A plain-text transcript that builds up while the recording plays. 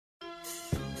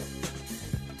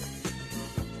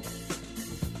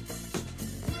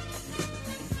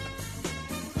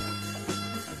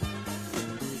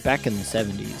Back in the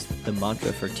 70s, the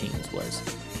mantra for teens was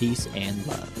peace and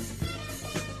love.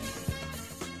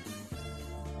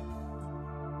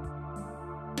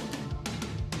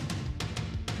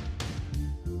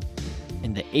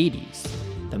 In the 80s,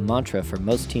 the mantra for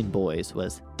most teen boys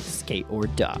was skate or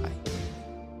die.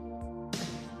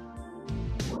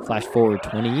 Flash forward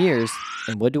 20 years,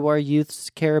 and what do our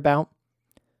youths care about?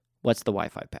 What's the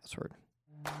Wi-Fi password?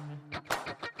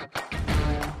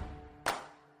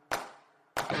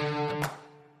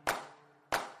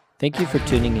 Thank you for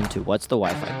tuning into What's the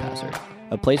Wi-Fi Password,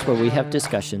 a place where we have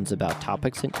discussions about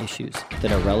topics and issues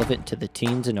that are relevant to the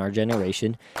teens in our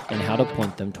generation and how to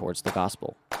point them towards the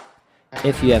gospel.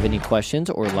 If you have any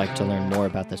questions or would like to learn more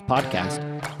about this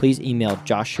podcast, please email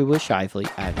Joshua Shively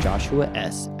at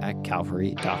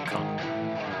joshuas@calvary.com.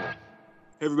 Hey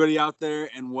everybody out there,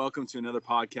 and welcome to another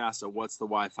podcast of What's the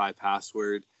Wi-Fi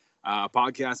Password, a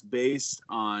podcast based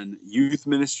on youth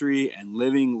ministry and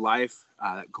living life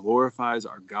that glorifies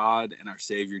our God and our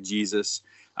Savior Jesus.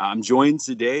 I'm joined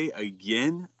today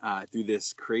again through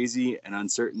this crazy and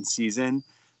uncertain season.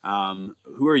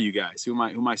 Who are you guys? Who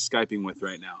am I Skyping with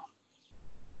right now?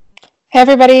 Hey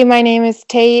everybody, my name is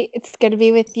Tate. It's good to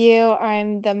be with you.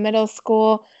 I'm the middle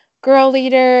school girl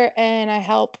leader and I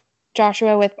help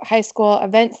Joshua with high school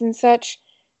events and such.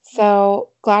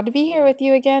 So glad to be here with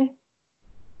you again.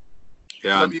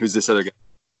 Yeah, who's this other guy?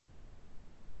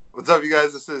 What's up, you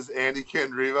guys? This is Andy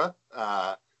Candriva.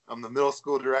 I'm the middle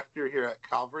school director here at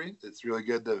Calvary. It's really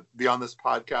good to be on this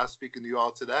podcast speaking to you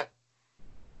all today.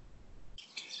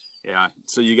 Yeah,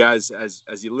 so you guys, as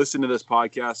you listen to this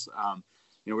podcast,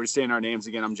 we're just saying our names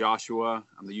again. I'm Joshua.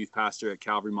 I'm the youth pastor at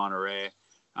Calvary Monterey.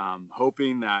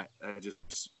 Hoping that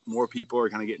just more people are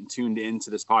kind of getting tuned into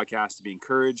this podcast to be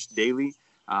encouraged daily,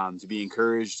 to be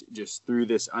encouraged just through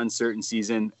this uncertain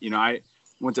season. I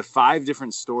went to 5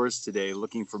 different stores today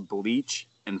looking for bleach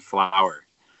and flour.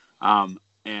 And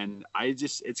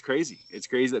it's crazy. It's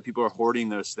crazy that people are hoarding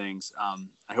those things.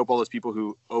 I hope all those people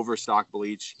who overstock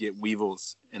bleach get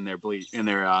weevils in their bleach, in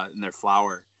their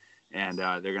flour, and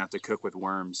they're gonna have to cook with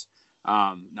worms.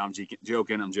 No, I'm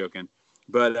joking.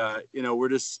 But we're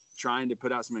just trying to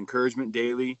put out some encouragement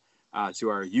daily to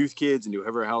our youth kids and to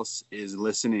whoever else is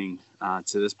listening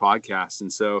to this podcast.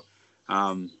 And so,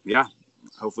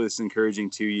 hopefully this is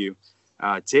encouraging to you.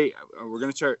 Tate, we're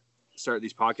going to start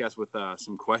these podcasts with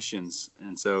some questions.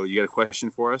 And so you got a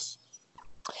question for us?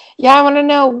 Yeah, I want to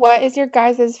know, what is your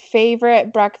guys'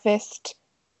 favorite breakfast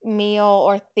meal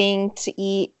or thing to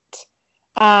eat?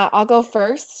 I'll go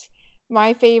first.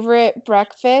 My favorite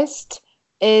breakfast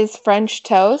is French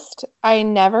toast. I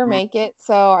never make it,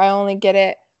 so I only get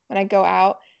it when I go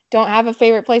out. Don't have a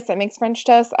favorite place that makes French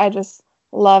toast. I just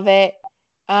love it.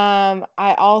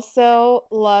 I also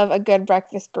love a good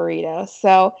breakfast burrito.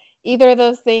 So either of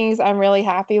those things I'm really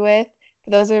happy with.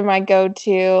 Those are my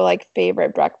go-to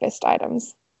favorite breakfast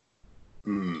items.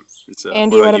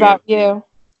 Andy, what about you?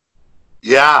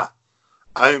 Yeah,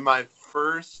 my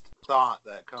first thought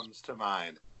that comes to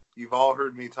mind, you've all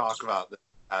heard me talk about this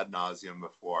ad nauseum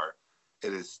before.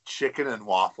 It is chicken and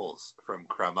waffles from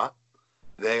Crema.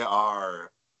 They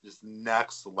are just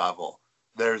next level.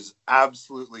 There's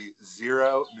absolutely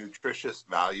zero nutritious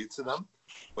value to them,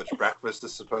 which breakfast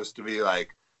is supposed to be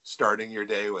like starting your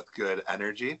day with good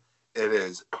energy. It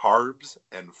is carbs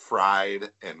and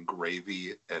fried and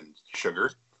gravy and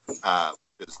sugar.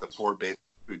 It's the 4 basic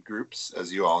food groups,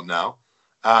 as you all know.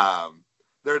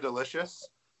 They're delicious,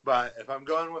 but if I'm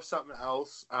going with something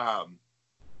else,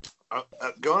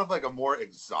 going with a more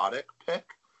exotic pick,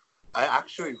 I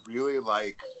actually really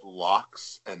like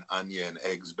lox and onion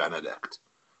eggs Benedict.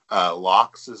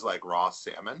 Lox is like raw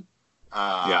salmon.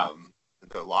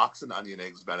 The lox and onion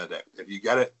eggs Benedict. If you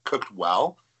get it cooked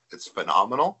well, it's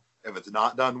phenomenal. If it's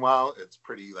not done well, it's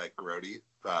pretty grody.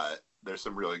 But there's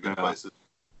some really good places.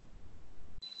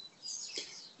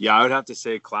 Yeah, I would have to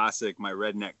say classic. My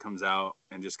redneck comes out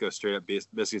and just goes straight up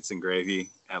biscuits and gravy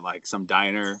at some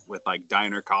diner with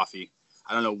diner coffee.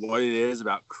 I don't know what it is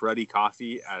about cruddy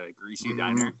coffee at a greasy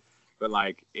diner, but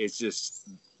it's just,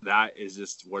 that is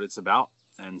just what it's about.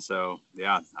 And so,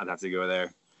 yeah, I'd have to go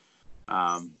there.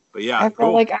 But yeah, I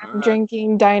feel like I'm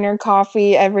drinking diner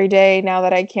coffee every day now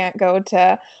that I can't go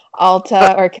to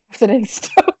Alta or Captain and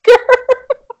Stoker.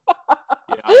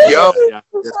 Yeah.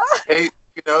 Hey,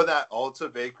 you know that Alta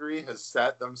Bakery has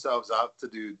set themselves up to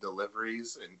do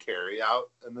deliveries and carry out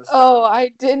in this town? I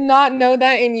did not know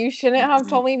that, and you shouldn't have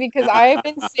told me, because I have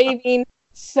been saving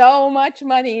so much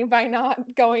money by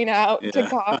not going out to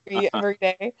coffee every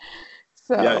day.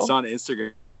 So yeah, it's on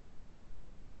Instagram.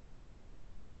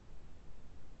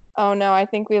 Oh no, I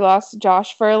think we lost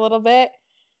Josh for a little bit.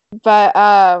 But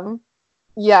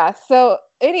Yeah. So,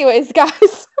 anyways,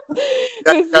 guys,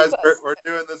 Yeah, guys, we're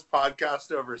doing this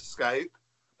podcast over Skype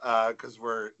because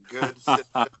we're good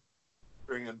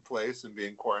sitting in place and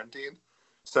being quarantined.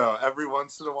 So every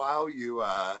once in a while, you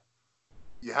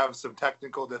have some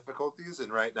technical difficulties,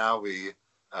 and right now we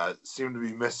seem to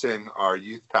be missing our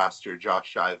youth pastor,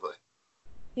 Josh Shively.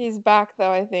 He's back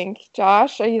though, I think.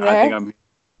 Josh, are you there? I think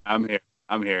I'm here.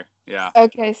 I'm here. Yeah.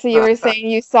 Okay, so you were saying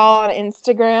you saw on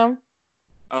Instagram?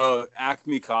 Oh,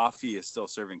 Acme Coffee is still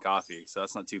serving coffee, so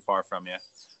that's not too far from you.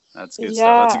 That's good Yeah,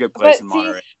 stuff. That's a good place but in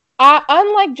Monterey.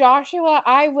 Unlike Joshua,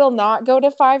 I will not go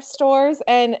to 5 stores.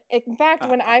 And in fact,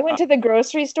 when I went to the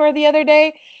grocery store the other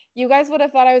day, you guys would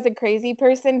have thought I was a crazy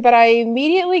person, but I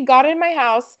immediately got in my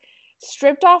house,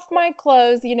 stripped off my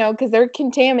clothes, you know, because they're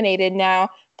contaminated now,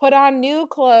 put on new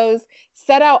clothes,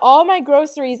 set out all my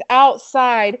groceries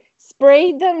outside,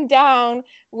 sprayed them down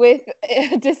with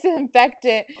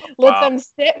disinfectant, let them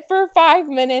sit for 5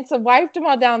 minutes, wiped them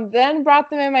all down, then brought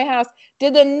them in my house,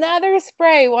 did another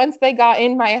spray once they got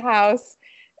in my house,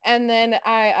 and then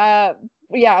I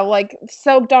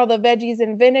soaked all the veggies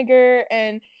in vinegar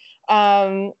and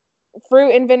fruit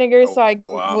in vinegar,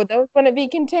 those wouldn't be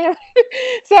contaminated.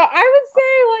 So I would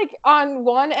say, like, on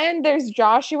one end there's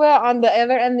Joshua, on the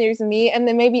other end there's me, and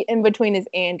then maybe in between is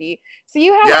Andy. So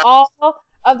you have all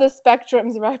of the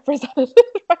spectrums represented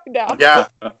right now. Yeah,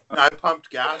 I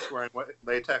pumped gas wearing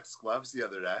latex gloves the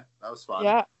other day. That was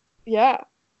fun. Yeah.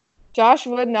 Josh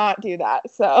would not do that,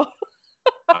 so.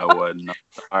 I would not.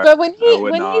 But when he's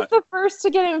the first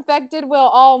to get infected, we'll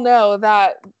all know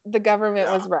that the government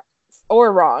was right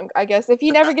or wrong. I guess if he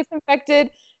never gets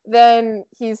infected, then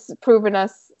he's proven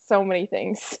us so many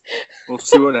things. We'll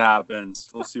see what happens.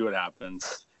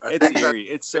 It's eerie.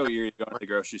 It's so eerie going to the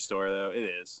grocery store, though. It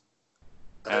is.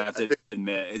 I have to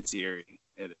admit, it's eerie.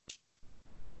 It is.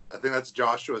 I think that's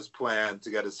Joshua's plan to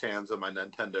get his hands on my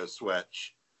Nintendo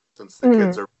Switch. Since the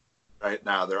kids are right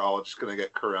now, they're all just going to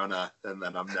get Corona, and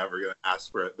then I'm never going to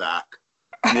ask for it back.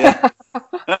 Yeah.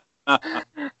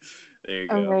 There you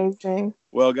go. Amazing.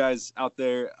 Well, guys out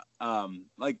there,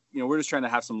 we're just trying to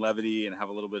have some levity and have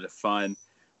a little bit of fun.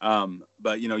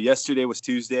 But, yesterday was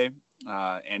Tuesday.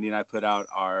 Andy and I put out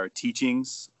our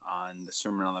teachings on the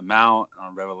Sermon on the Mount,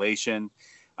 on Revelation.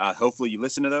 Hopefully you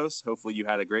listened to those. Hopefully you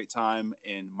had a great time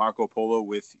in Marco Polo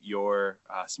with your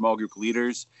small group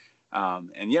leaders.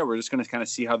 We're just going to kind of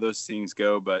see how those things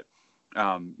go. But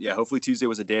hopefully Tuesday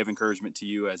was a day of encouragement to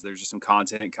you, as there's just some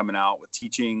content coming out with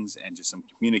teachings and just some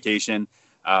communication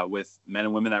with men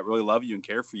and women that really love you and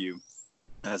care for you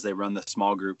as they run the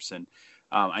small groups. And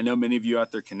I know many of you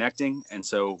out there connecting, and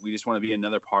so we just want to be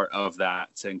another part of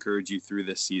that to encourage you through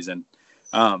this season.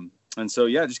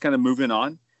 Just kind of moving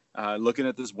on, looking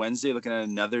at this Wednesday, looking at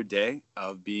another day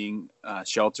of being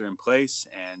shelter in place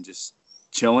and just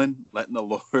chilling, letting the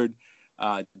Lord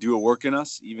do a work in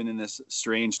us, even in this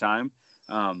strange time.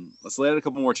 Let's lay out a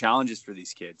couple more challenges for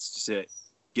these kids, just to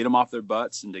get them off their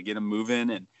butts and to get them moving,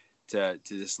 and to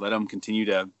just let them continue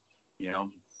to,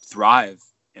 thrive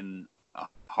in a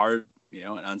hard,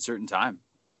 an uncertain time.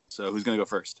 So who's going to go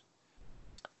first?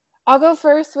 I'll go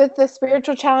first with the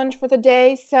spiritual challenge for the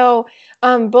day. So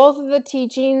both of the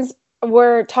teachings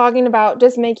were talking about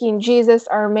just making Jesus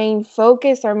our main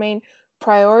focus, our main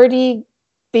priority,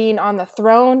 being on the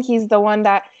throne. He's the one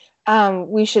that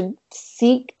we should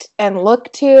seek and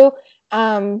look to,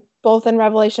 both in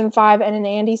Revelation 5 and in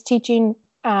Andy's teaching,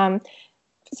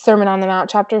 Sermon on the Mount,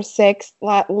 chapter 6,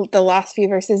 the last few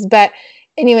verses. But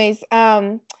anyways,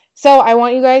 so I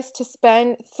want you guys to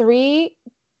spend 3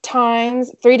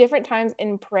 different times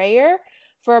in prayer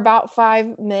for about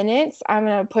 5 minutes. I'm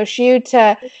going to push you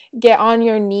to get on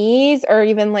your knees or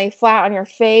even lay flat on your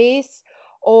face,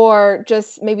 or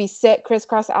just maybe sit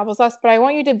crisscross applesauce. But I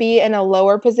want you to be in a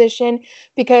lower position,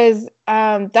 because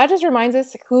that just reminds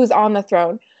us who's on the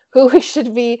throne, who we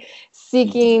should be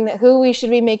seeking, who we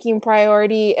should be making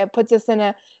priority. It puts us in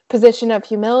a position of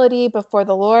humility before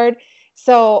the Lord.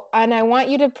 So, and I want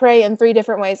you to pray in 3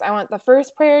 different ways. I want the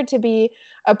first prayer to be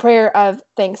a prayer of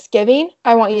thanksgiving.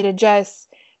 I want you to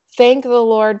just thank the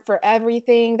Lord for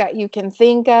everything that you can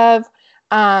think of,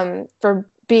 for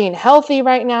being healthy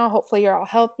right now. Hopefully you're all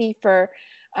healthy, for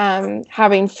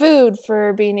having food,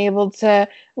 for being able to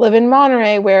live in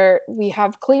Monterey where we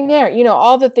have clean air,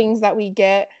 all the things that we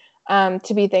get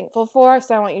to be thankful for.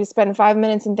 So I want you to spend 5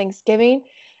 minutes in thanksgiving.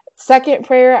 Second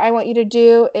prayer I want you to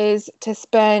do is to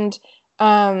spend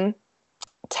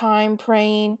time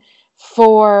praying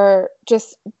for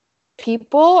just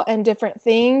people and different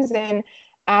things, and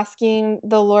asking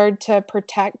the Lord to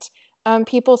protect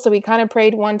people. So we kind of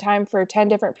prayed one time for 10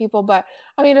 different people, but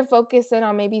I'm going to focus in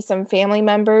on maybe some family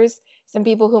members, some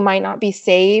people who might not be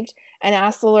saved, and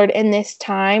ask the Lord in this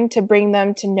time to bring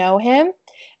them to know him.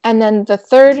 And then the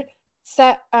third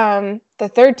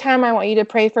time I want you to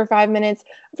pray for 5 minutes,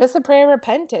 just a prayer of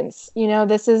repentance.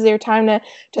 This is your time to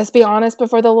just be honest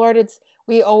before the Lord.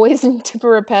 We always need to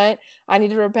repent. I need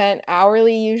to repent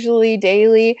hourly, usually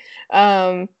daily,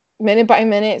 minute by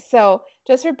minute. So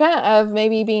just repent of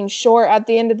maybe being short at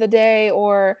the end of the day,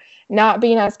 or not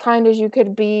being as kind as you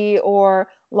could be,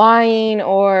 or lying,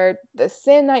 or the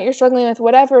sin that you're struggling with,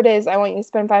 whatever it is. I want you to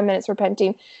spend 5 minutes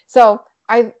repenting. So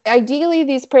ideally,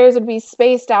 these prayers would be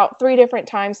spaced out 3 different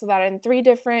times, so that in 3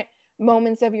 different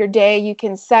moments of your day, you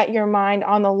can set your mind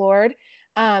on the Lord.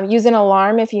 Use an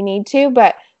alarm if you need to,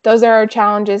 but those are our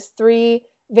challenges. 3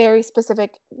 very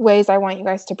specific ways I want you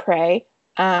guys to pray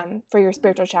for your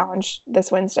spiritual challenge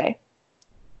this Wednesday.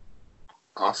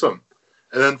 Awesome.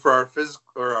 And then for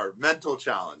our mental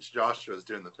challenge, Joshua's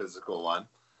doing the physical one.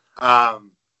 I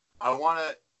want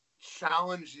to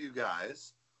challenge you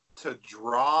guys to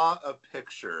draw a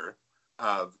picture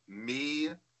of me,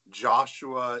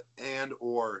 Joshua, and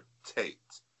or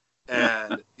Tate.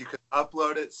 And you can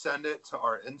upload it, send it to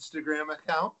our Instagram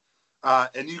account.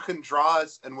 And you can draw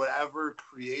us in whatever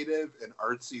creative and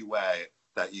artsy way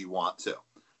that you want to.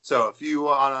 So if you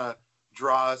want to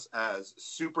draw us as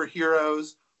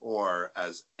superheroes, or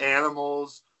as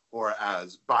animals, or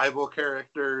as Bible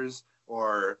characters,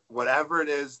 or whatever it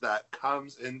is that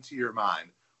comes into your mind,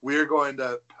 we're going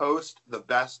to post the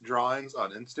best drawings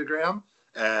on Instagram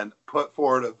and put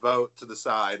forward a vote to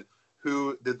decide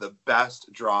who did the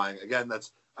best drawing. Again,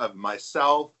 that's of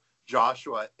myself,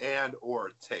 Joshua, and or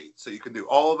Tate. So you can do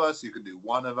all of us, you can do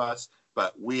one of us,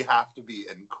 but we have to be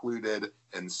included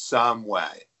in some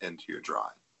way into your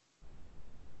drawing.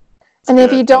 And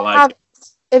if you don't have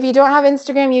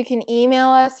Instagram, you can email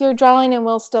us your drawing and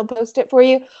we'll still post it for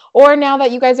you. Or now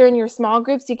that you guys are in your small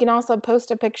groups, you can also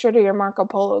post a picture to your Marco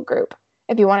Polo group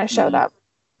if you want to show that.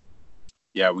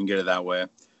 Yeah, we can get it that way.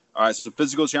 All right, so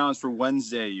physical challenge for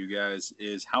Wednesday, you guys,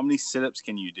 is how many sit-ups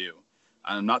can you do?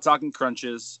 I'm not talking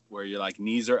crunches where your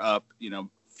knees are up,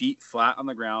 feet flat on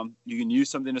the ground. You can use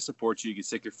something to support you. You can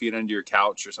stick your feet under your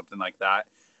couch or something like that.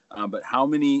 But how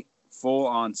many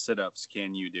full-on sit-ups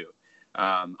can you do?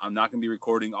 I'm not going to be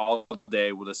recording all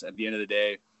day. We'll just, at the end of the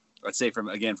day, let's say from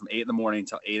 8 in the morning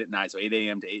till 8 at night, so 8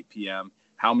 a.m. to 8 p.m.,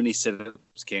 how many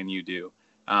sit-ups can you do?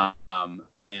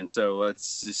 And so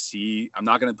let's just see. I'm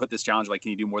not going to put this challenge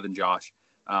can you do more than Josh?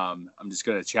 I'm just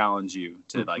going to challenge you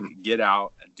to get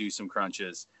out and do some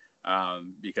crunches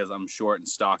because I'm short and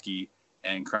stocky,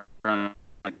 and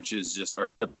crunches just are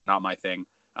not my thing.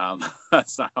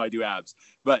 That's not how I do abs,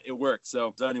 but it works.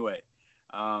 So anyway,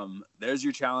 there's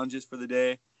your challenges for the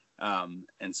day.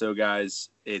 And so guys,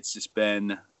 it's just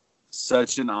been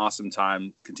such an awesome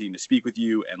time continuing to speak with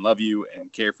you and love you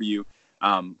and care for you.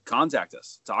 Contact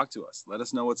us, talk to us, let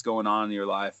us know what's going on in your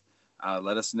life.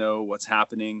 Let us know what's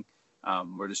happening.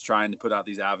 We're just trying to put out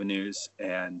these avenues,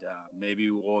 and maybe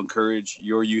we'll encourage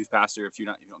your youth pastor if you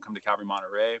don't come to Calvary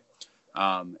Monterey.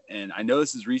 And I know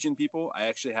this is reaching people. I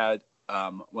actually had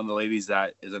one of the ladies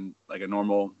that is a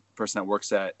normal person that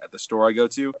works at the store I go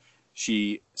to.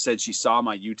 She said she saw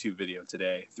my YouTube video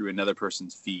today through another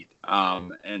person's feed.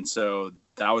 And so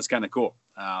that was kind of cool.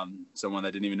 Someone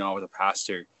that didn't even know I was a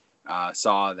pastor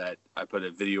saw that I put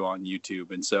a video on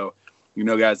YouTube. And so,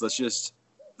 guys, let's just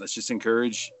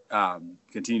encourage,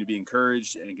 continue to be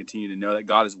encouraged and continue to know that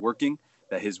God is working,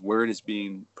 that his word is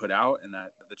being put out, and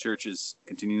that the church is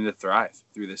continuing to thrive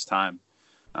through this time.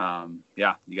 You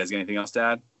guys got anything else to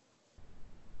add?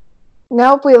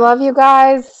 Nope. We love you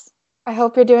guys. I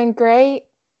hope you're doing great.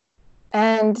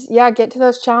 And get to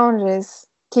those challenges.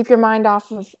 Keep your mind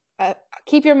off of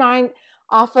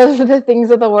the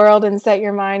things of the world and set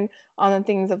your mind on the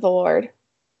things of the Lord.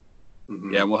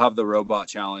 Mm-hmm. Yeah, we'll have the robot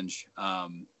challenge.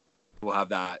 We'll have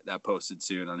that posted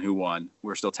soon on who won.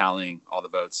 We're still tallying all the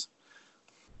votes.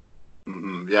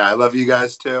 Mm-hmm. Yeah, I love you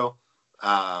guys too.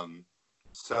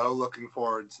 So looking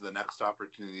forward to the next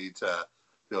opportunity to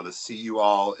be able to see you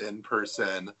all in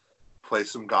person, play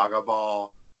some Gaga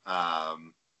ball,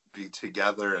 be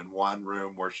together in one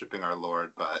room worshiping our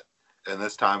Lord. But in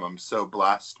this time, I'm so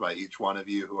blessed by each one of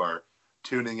you who are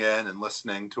tuning in and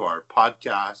listening to our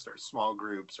podcast, our small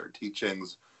groups, our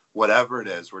teachings, whatever it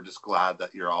is. We're just glad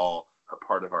that you're all a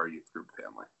part of our youth group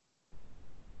family.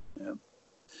 Yeah.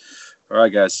 All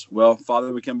right, guys. Well,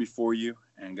 Father, we come before you,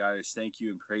 and God, I just thank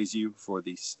you and praise you for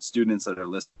these students that are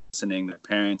listening, their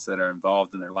parents that are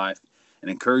involved in their life, and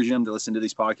encourage them to listen to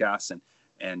these podcasts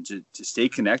and to stay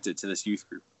connected to this youth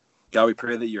group. God, we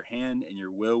pray that your hand and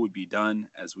your will would be done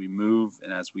as we move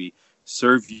and as we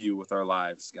serve you with our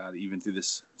lives, God, even through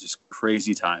this just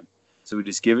crazy time. So we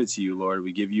just give it to you, Lord.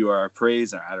 We give you our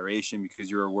praise, our adoration, because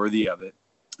you are worthy of it.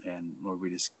 And Lord, we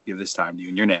just give this time to you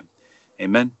in your name.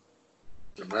 Amen.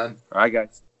 Amen. All right,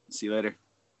 guys. See you later.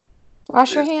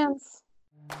 Wash your hands.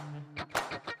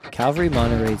 Calvary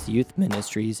Monterey's youth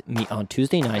ministries meet on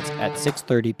Tuesday nights at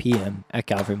 6:30 p.m. at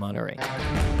Calvary Monterey.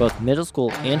 Both middle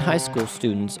school and high school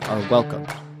students are welcome.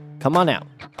 Come on out.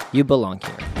 You belong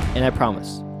here. And I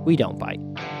promise, we don't bite.